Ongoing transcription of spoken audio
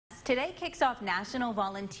Today kicks off National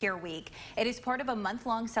Volunteer Week. It is part of a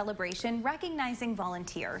month-long celebration recognizing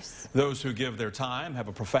volunteers. Those who give their time have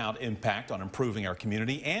a profound impact on improving our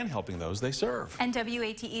community and helping those they serve. And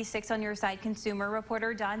WATE 6 on your side consumer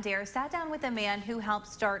reporter Don Dare sat down with a man who helped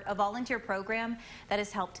start a volunteer program that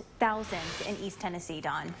has helped thousands in East Tennessee.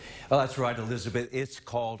 Don. Well, that's right, Elizabeth. It's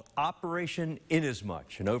called Operation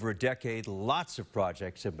Inasmuch. And over a decade, lots of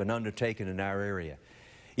projects have been undertaken in our area.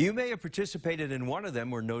 You may have participated in one of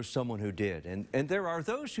them or know someone who did. And there are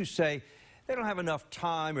those who say they don't have enough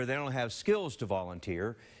time or they don't have skills to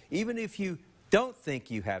volunteer. Even if you don't think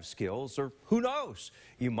you have skills, or who knows,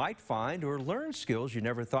 you might find or learn skills you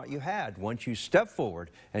never thought you had once you step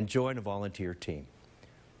forward and join a volunteer team.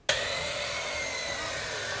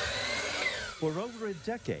 For over a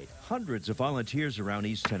decade, hundreds of volunteers around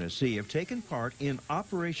East Tennessee have taken part in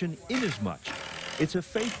Operation Inasmuch. It's a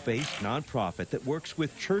faith-based nonprofit that works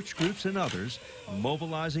with church groups and others,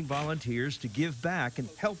 mobilizing volunteers to give back and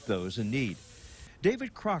help those in need.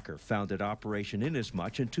 David Crocker founded Operation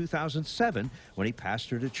Inasmuch in 2007 when he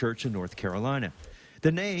pastored a church in North Carolina.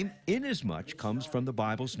 The name Inasmuch comes from the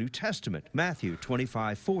Bible's New Testament, Matthew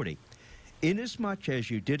 25:40. Inasmuch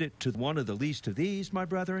as you did it to one of the least of these, my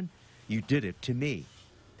brethren, you did it to me.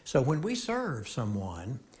 So when we serve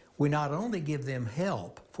someone, we not only give them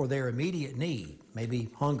help for their immediate need, maybe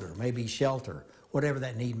hunger, maybe shelter, whatever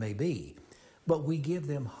that need may be, but we give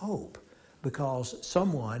them hope because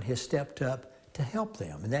someone has stepped up to help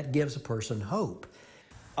them, and that gives a person hope.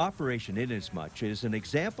 Operation Inasmuch is an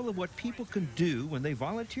example of what people can do when they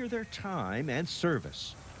volunteer their time and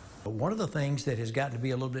service. One of the things that has gotten to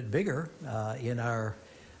be a little bit bigger in our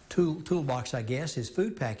toolbox, I guess, is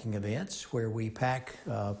food packing events where we pack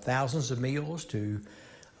thousands of meals to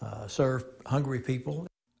serve hungry people.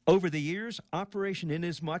 Over the years, Operation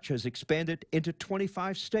Inasmuch has expanded into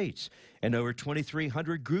 25 states, and over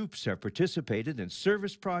 2,300 groups have participated in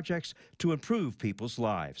service projects to improve people's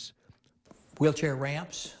lives. Wheelchair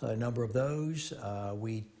ramps, a number of those.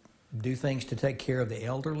 We do things to take care of the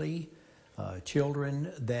elderly,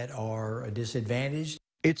 children that are disadvantaged.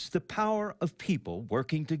 It's the power of people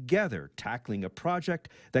working together, tackling a project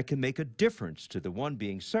that can make a difference to the one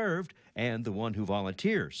being served and the one who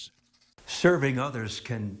volunteers. Serving others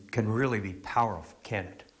can really be powerful, can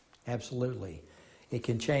it? Absolutely. It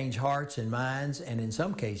can change hearts and minds, and in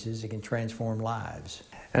some cases, it can transform lives.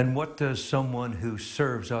 And what does someone who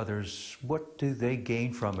serves others, what do they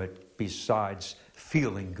gain from it besides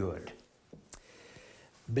feeling good?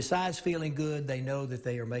 Besides feeling good, they know that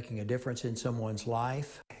they are making a difference in someone's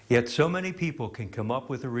life. Yet so many people can come up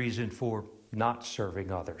with a reason for not serving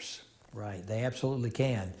others. Right, they absolutely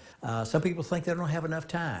can. Some people think they don't have enough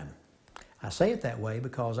time. I say it that way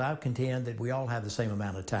because I contend that we all have the same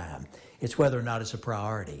amount of time. It's whether or not it's a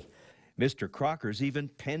priority. Mr. Crocker's even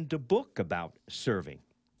penned a book about serving.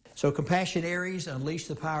 So Compassionaries, Unleash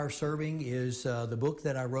the Power of Serving is the book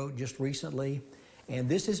that I wrote just recently. And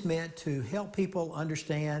this is meant to help people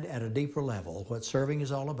understand at a deeper level what serving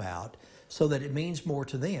is all about so that it means more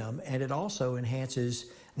to them, and it also enhances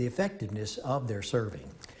the effectiveness of their serving.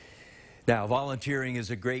 Now, volunteering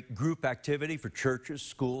is a great group activity for churches,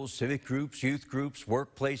 schools, civic groups, youth groups,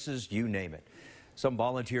 workplaces, you name it. Some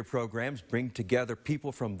volunteer programs bring together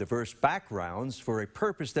people from diverse backgrounds for a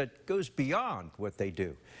purpose that goes beyond what they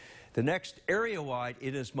do. The next area-wide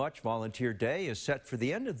Inasmuch Volunteer Day is set for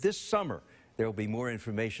the end of this summer. There will be more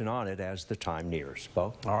information on it as the time nears.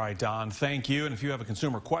 Bo? All right, Don, thank you. And if you have a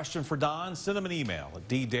consumer question for Don, send them an email at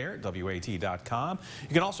ddare@wat.com. You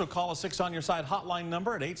can also call a 6 on your side hotline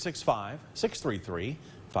number at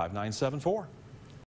 865-633-5974.